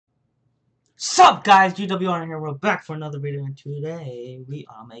Sup guys, GWR here, we're back for another video, and today we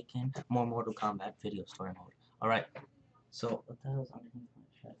are making more Mortal Kombat video story mode. Alright, so what the hell's on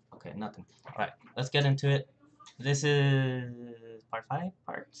here? Okay, nothing. Alright, let's get into it. This is part 5,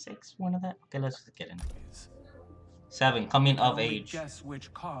 part 6, one of that. Okay, let's just get into it. 7, coming of age. Guess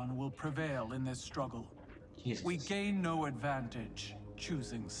which Khan will prevail in this struggle. Jesus. We gain no advantage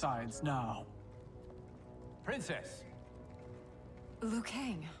choosing sides now. Princess! Liu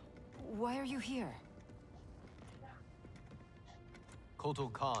Kang, why are you here?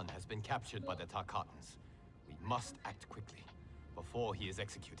 Kotal Khan has been captured by the Tarkatans. We must act quickly, before he is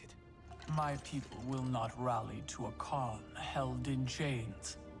executed. My people will not rally to a Khan held in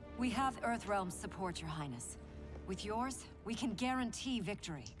chains. We have Earthrealm's support, Your Highness. With yours, we can guarantee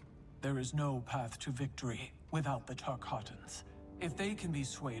victory. There is no path to victory without the Tarkatans. If they can be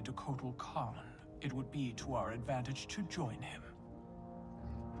swayed to Kotal Khan, it would be to our advantage to join him.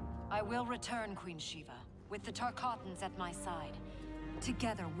 I will return, Queen Shiva, with the Tarkatans at my side.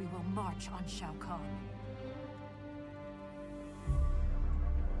 Together we will march on Shao Kahn.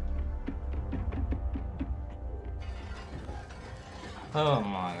 Oh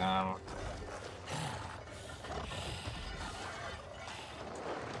my god.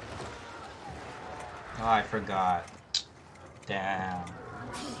 Oh, I forgot. Damn.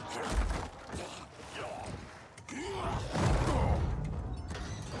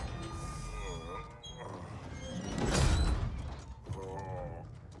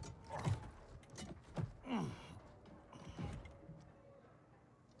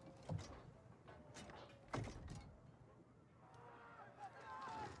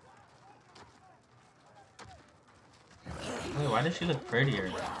 Wait, why does she look prettier?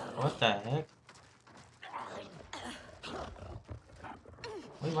 What the heck?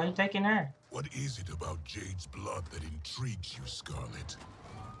 Wait, why are you taking her? What is it about Jade's blood that intrigues you, Scarlet?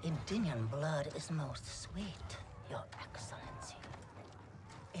 Indian blood is most sweet, Your Excellency.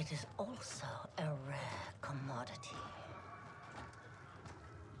 It is also a rare commodity.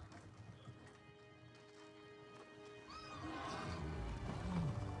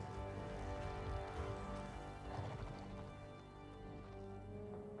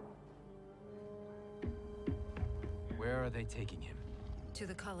 Where are they taking him? To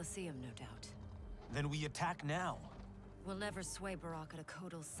the Colosseum, no doubt. Then we attack now. We'll never sway Baraka to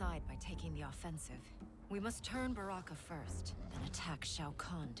Kotal's side by taking the offensive. We must turn Baraka first, then attack Shao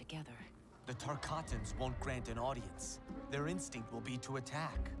Kahn together. The Tarkatans won't grant an audience. Their instinct will be to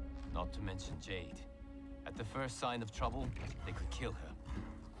attack. Not to mention Jade. At the first sign of trouble, they could kill her.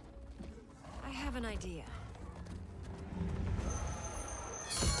 I have an idea.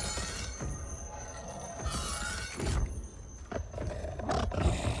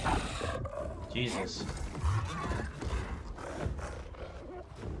 Jesus.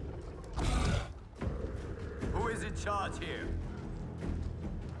 Who is in charge here?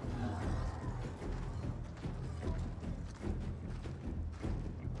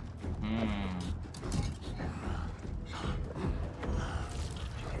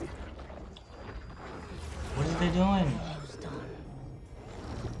 What are they doing? Almost done.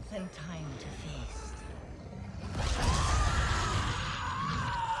 Then time to feast.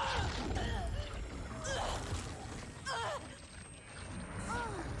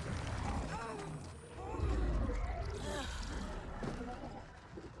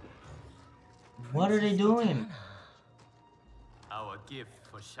 What are they doing? Our gift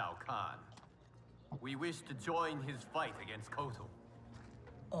for Shao Kahn. We wish to join his fight against Kotal.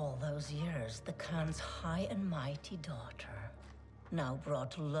 All those years, the Khan's high and mighty daughter, now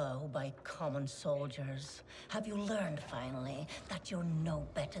brought low by common soldiers. Have you learned finally that you're no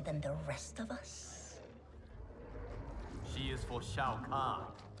better than the rest of us? She is for Shao Kahn.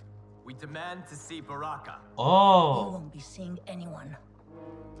 We demand to see Baraka. You Oh. won't be seeing anyone.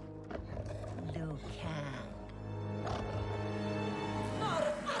 Liu Kang.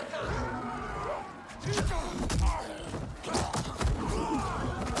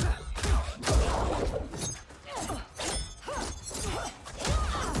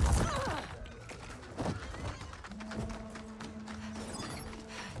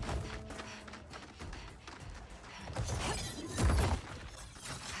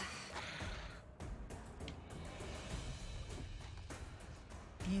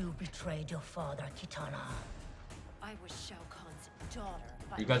 You betrayed your father, Kitana. I was Shao Kahn's daughter.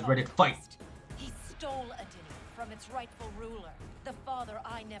 By You guys ready to fight? conquest. He stole Adini from its rightful ruler, the father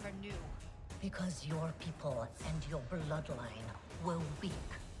I never knew. Because your people and your bloodline were weak.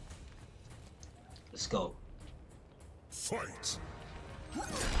 Let's go. Fight!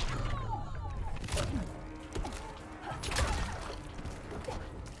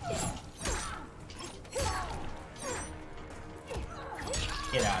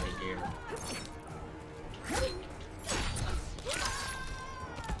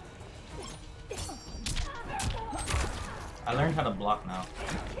 off now.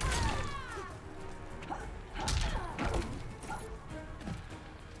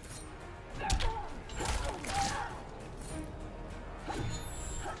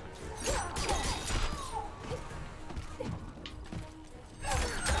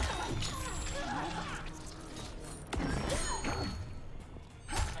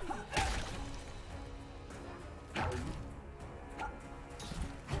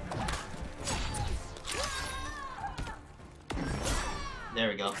 There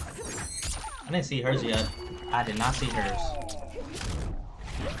we go. I didn't see hers yet. I did not see hers.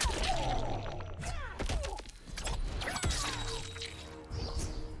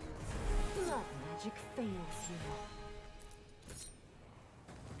 Blood magic fails you.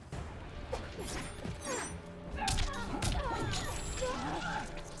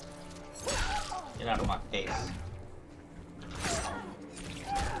 Get out of my face.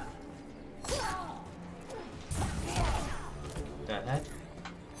 The heck?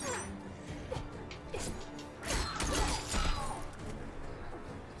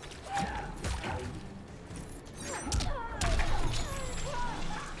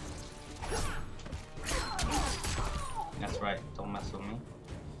 That's right, don't mess with me.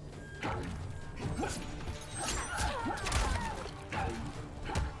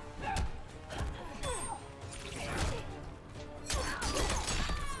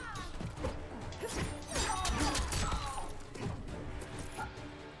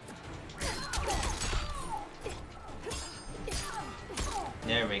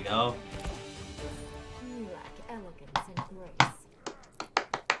 There we go. You lack elegance and grace.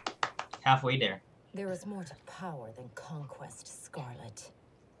 Halfway there. There is more to power than conquest, Scarlet.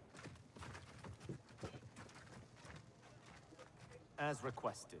 As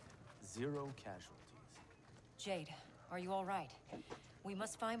requested, 0 casualties. Jade, are you all right? We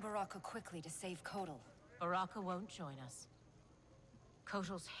must find Baraka quickly to save Kotal. Baraka won't join us.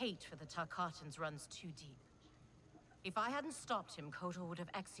 Kotal's hate for the Tarkatans runs too deep. If I hadn't stopped him, Kotal would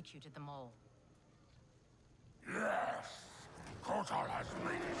have executed them all. Yes! Kotal has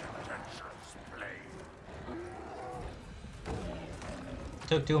made his intentions plain.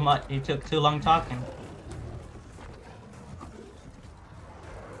 Took too much. You took too long talking.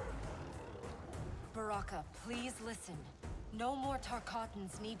 Baraka, please listen. No more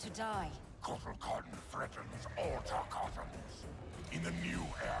Tarkatans need to die. Kotal Khan threatens all Tarkatans. In the new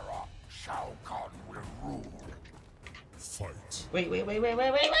era, Shao Kahn will rule. Fight. Wait.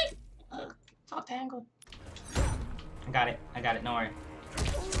 It's all tangled. I got it, don't worry.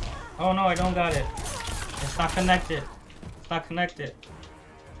 Oh no, I don't got it. It's not connected. It's not connected.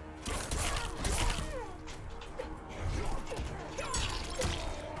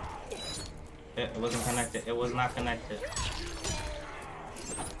 It wasn't connected. It was not connected.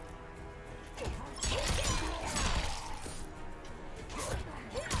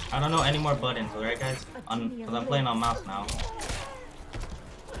 I don't know any more buttons, alright guys? Because I'm playing on mouse now.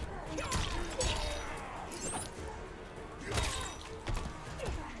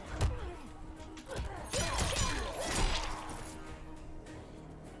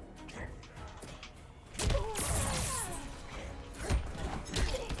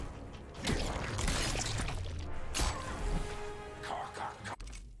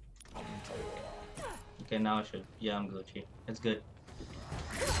 Okay, now I should. Yeah, I'm Gucci. It's good.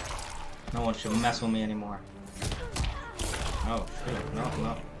 No one should mess with me anymore. Oh, shit.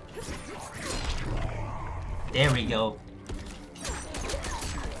 No. There we go.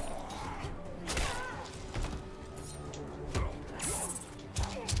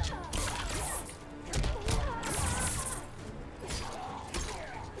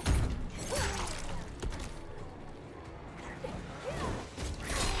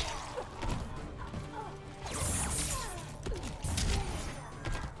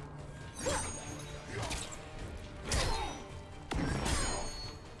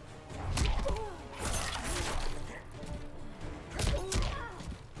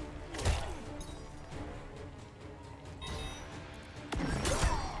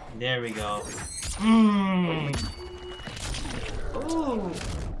 There we go. Ooh.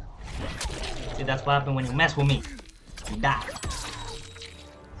 See, that's what happens when you mess with me. You die.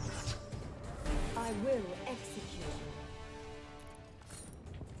 I will execute you.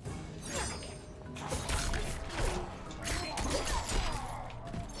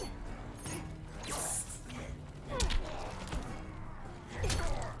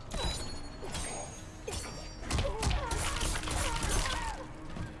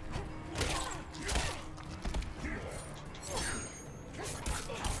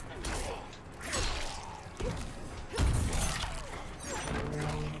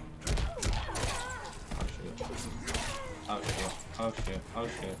 shit, oh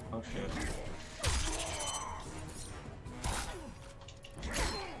shit, oh shit.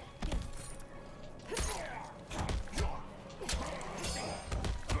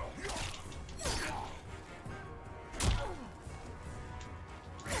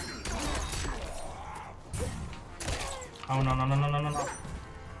 Oh no no no no no no no.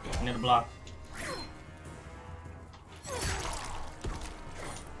 I need a block.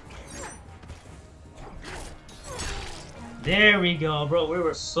 There we go, bro. We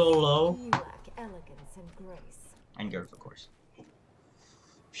were so low. You lack elegance and grace. And girls, of course.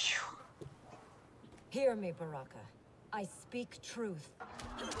 Phew. Hear me, Baraka. I speak truth.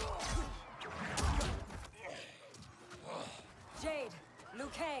 Jade, Liu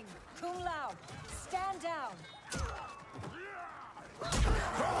Kang, Kung Lao, stand down.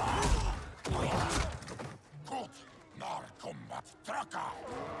 Gut, nar Kombat Draka.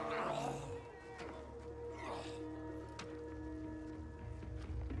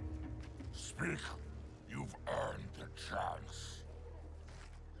 Speak. You've earned the chance.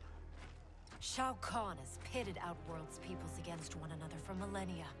 Shao Kahn has pitted Outworld's peoples against one another for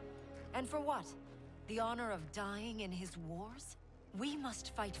millennia. And for what? The honor of dying in his wars? We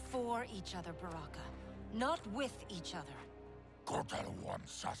must fight for each other, Baraka, not with each other. Kotal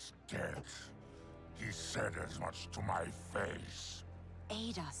wants us dead. He said as much to my face.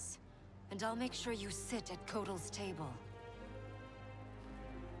 Aid us, and I'll make sure you sit at Kotal's table.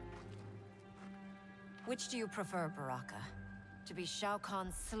 Which do you prefer, Baraka? To be Shao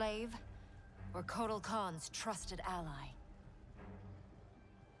Kahn's slave, or Kotal Khan's trusted ally?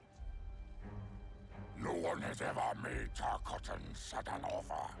 No one has ever made Tarkatan such an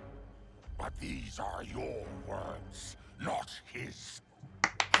offer. But these are your words, not his.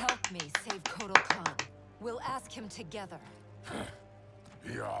 Help me save Kotal Khan. We'll ask him together.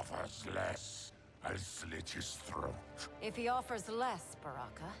 He offers less. I'll slit his throat. If he offers less,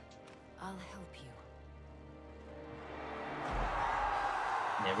 Baraka, I'll help you.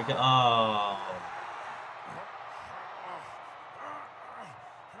 There we go. Oh.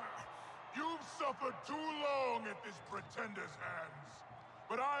 You've suffered too long at this pretender's hands.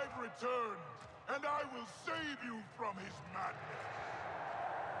 But I've returned, and I will save you from his madness.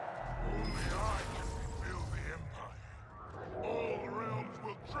 Only I can rebuild the Empire. All realms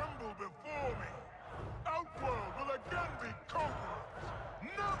will tremble before me. Outworld will again be conquerors.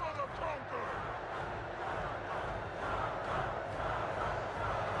 Never the conqueror!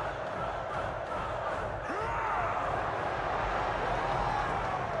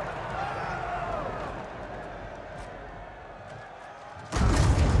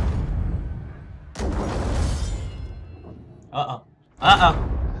 Uh-oh. Uh-oh.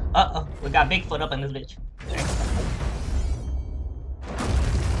 Uh-oh. We got Bigfoot up in this bitch.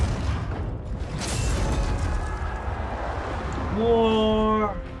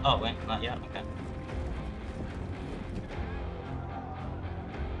 War. Oh, wait. Not yet. Okay.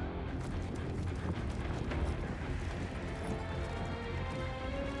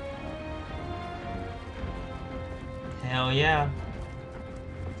 Hell yeah.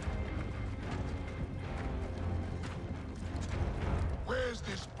 Where's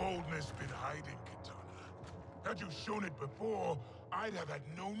this boldness been hiding, Kitana? Had you shown it before, I'd have had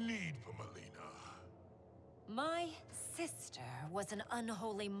no need for Melina. My sister was an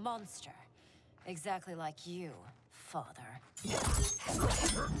unholy monster. Exactly like you, father.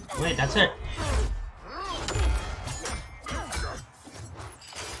 Wait, that's it.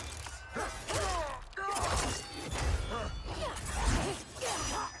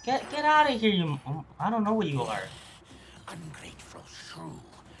 Get out of here, you. I don't know what you are. Ungrateful shrew,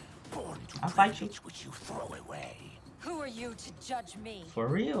 born to I'll fight you. which you throw away. Who are you to judge me? For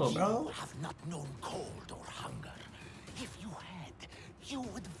real, bro. You have not known cold or hunger. If you had, you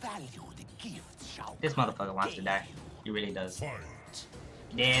would value the gifts Shao This Kahn motherfucker wants to gave die. you. He really does. Fight.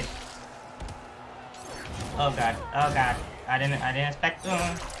 Dead. Oh god. Oh god. I didn't expect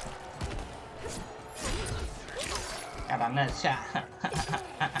him. Got another shot.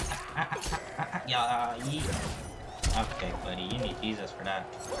 Yeah. Okay, buddy. You need Jesus for that.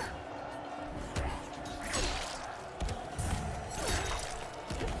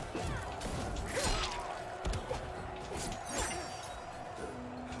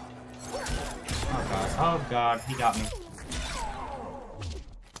 Oh god. Oh god. He got me.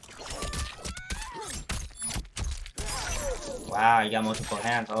 Wow, you got multiple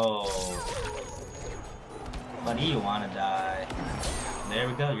hands. Oh. Buddy, you wanna die. There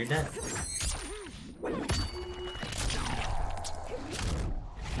we go, you're dead.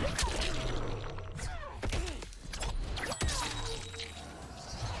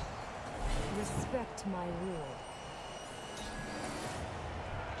 Respect my rule.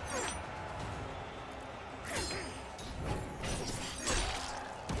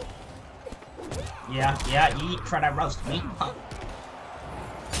 Yeah, you try to roast me. Huh.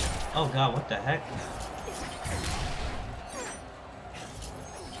 Oh god, what the heck?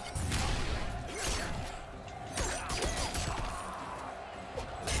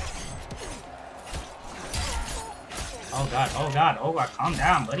 Oh god, calm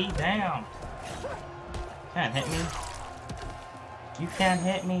down, buddy, damn. Can't hit me. You can't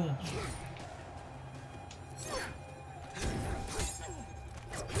hit me.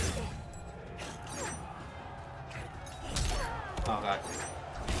 Oh god.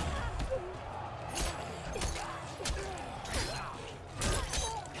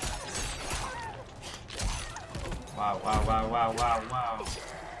 Wow.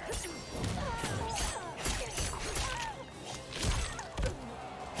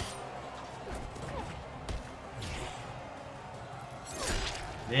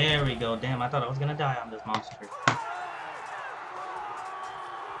 There we go. Damn, I thought I was gonna die on this monster.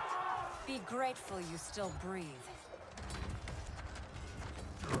 Be grateful you still breathe.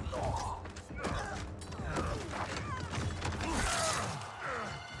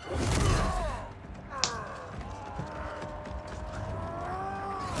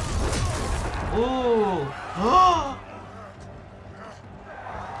 Ooh! Oh!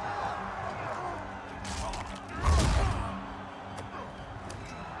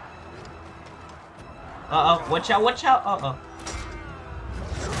 Uh-oh, watch out, uh-oh.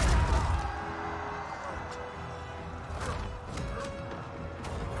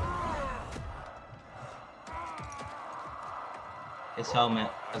 His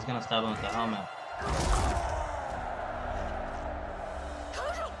helmet. I was gonna stab him with the helmet.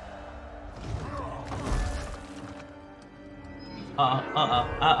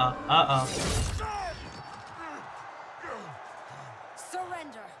 Uh-oh.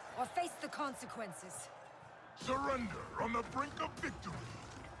 Surrender, or face the consequences. Surrender on the brink of victory.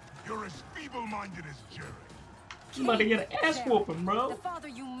 You're as feeble-minded as Jared. You about to get an ass whooping, bro. The father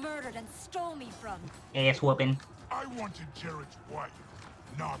you murdered and stole me from. Ass whooping. I wanted Jared's wife,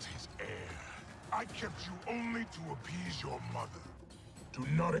 not his heir. I kept you only to appease your mother. Do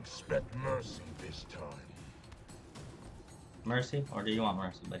not expect mercy this time. Mercy? Or do you want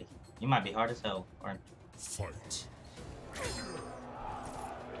mercy, buddy? You might be hard as hell. Or... Fight.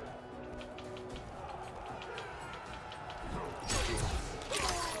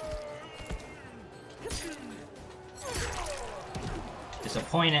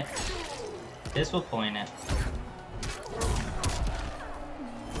 Disappointed. This will point it.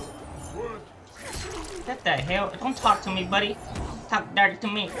 What the hell? Don't talk to me, buddy. Talk dirty to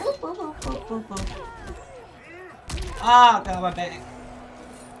me. Ah, got my back.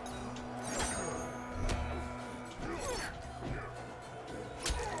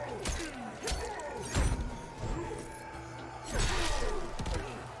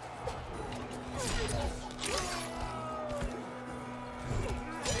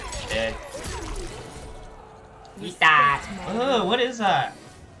 Dead. Eat that. Oh, what is that?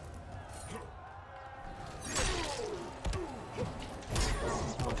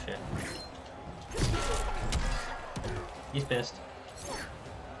 Oh shit. He's pissed.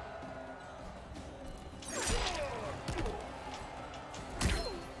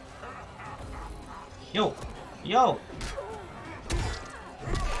 Yo!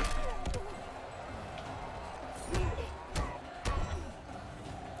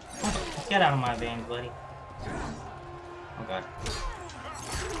 Get out of my veins, buddy. Oh god.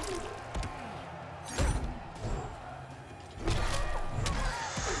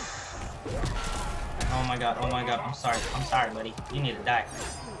 Oh my god, I'm sorry, buddy. You need to die.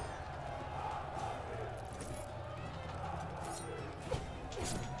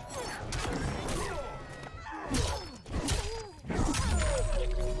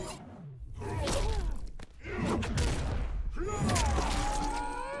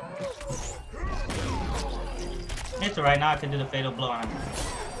 It's alright, now I can do the fatal blow on him.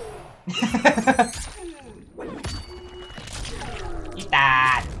 Eat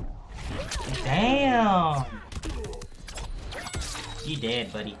that! Damn! You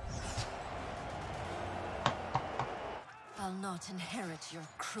dead, buddy. I'll not inherit your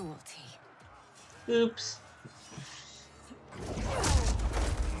cruelty. Oops.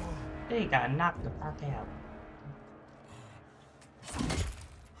 They got knocked the fuck out.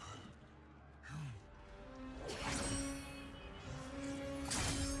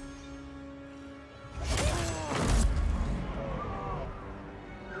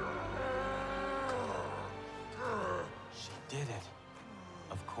 She did it.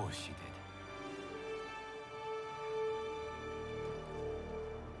 Of course she did.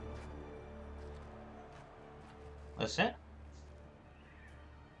 That's it?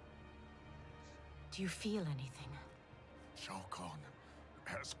 Do you feel anything? Shao Kahn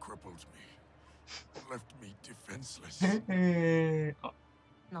has crippled me, left me defenseless.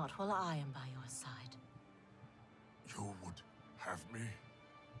 Not while I am by your side. You would have me,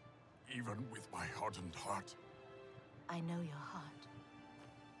 even with my hardened heart. I know your heart.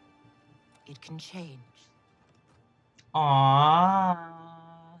 It can change. Aww,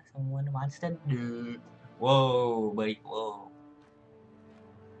 someone wants to do. Whoa, buddy, whoa.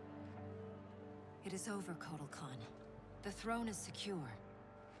 It is over, Kotal Khan. The throne is secure.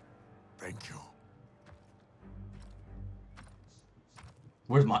 Thank you.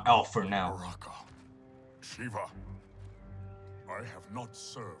 Where's my alpha now? Baraka, Shiva, I have not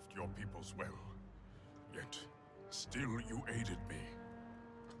served your peoples well, yet still you aided me.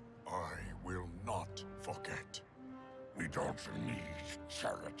 I will not forget. We don't need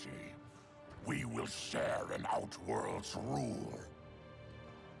charity. We will share in Outworld's rule.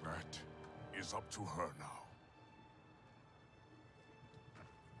 That is up to her now.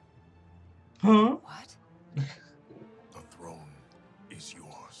 Huh? What? The throne is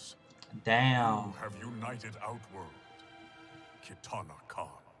yours. Damn. You have united Outworld, Kitana Khan.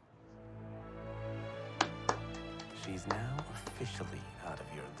 She's now officially out of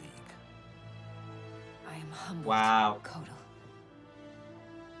your league. I am humbled, Wow. Kotal.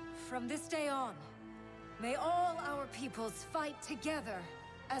 From this day on, may all our peoples fight together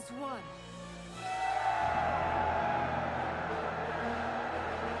as one.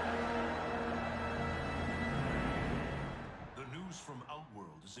 The news from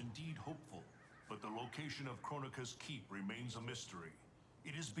Outworld is indeed hopeful, but the location of Kronika's keep remains a mystery.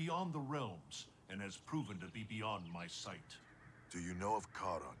 It is beyond the realms, and has proven to be beyond my sight. Do you know of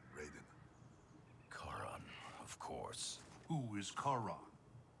Charon, Raiden? Charon, of course. Who is Charon?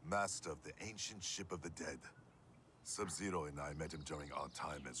 Master of the ancient ship of the dead. Sub-Zero and I met him during our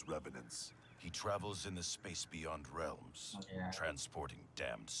time as revenants. He travels in the space beyond realms, Yeah. transporting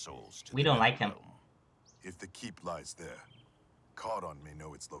damned souls to We the don't like nether him. realm. If the keep lies there, Charon may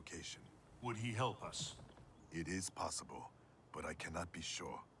know its location. Would he help us? It is possible, but I cannot be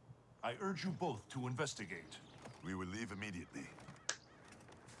sure. I urge you both to investigate. We will leave immediately.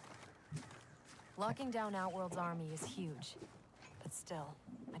 Locking down Outworld's army is huge. But still,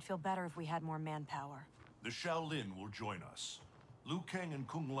 I'd feel better if we had more manpower. The Shaolin will join us. Liu Kang and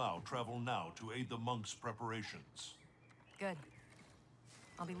Kung Lao travel now to aid the monks' preparations. Good.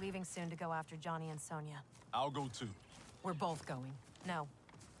 I'll be leaving soon to go after Johnny and Sonya. I'll go too. We're both going. No.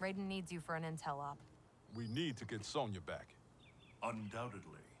 Raiden needs you for an intel op. We need to get Sonya back.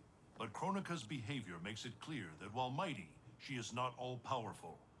 Undoubtedly. But Kronika's behavior makes it clear that while mighty, she is not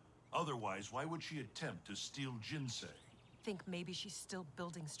all-powerful. Otherwise, why would she attempt to steal Jinsei? Think maybe she's still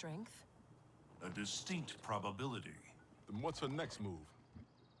building strength? A distinct probability. Then what's her next move?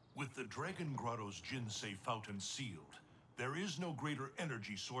 With the Dragon Grotto's Jinsei fountain sealed, there is no greater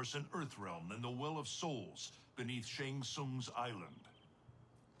energy source in Earthrealm than the Well of Souls beneath Shang Tsung's island.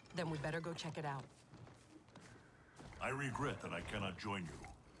 Then we better go check it out. I regret that I cannot join you.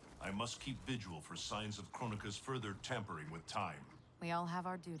 I must keep vigil for signs of Kronika's further tampering with time. We all have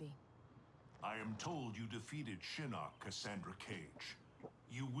our duty. I am told you defeated Shinnok, Cassandra Cage.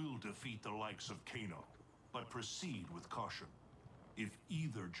 You will defeat the likes of Kano, but proceed with caution. If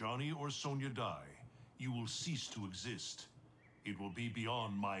either Johnny or Sonya die, you will cease to exist. It will be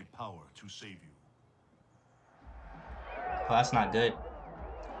beyond my power to save you. Oh, that's not good.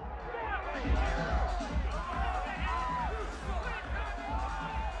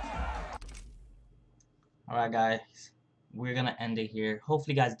 Alright guys, we're gonna end it here.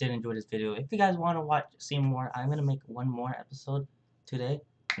 Hopefully you guys did enjoy this video. If you guys want to see more, I'm gonna make one more episode today,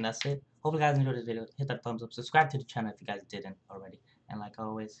 and that's it. Hopefully you guys enjoyed this video. Hit that thumbs up, subscribe to the channel if you guys didn't already, and like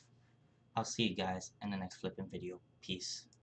always, I'll see you guys in the next flipping video. Peace.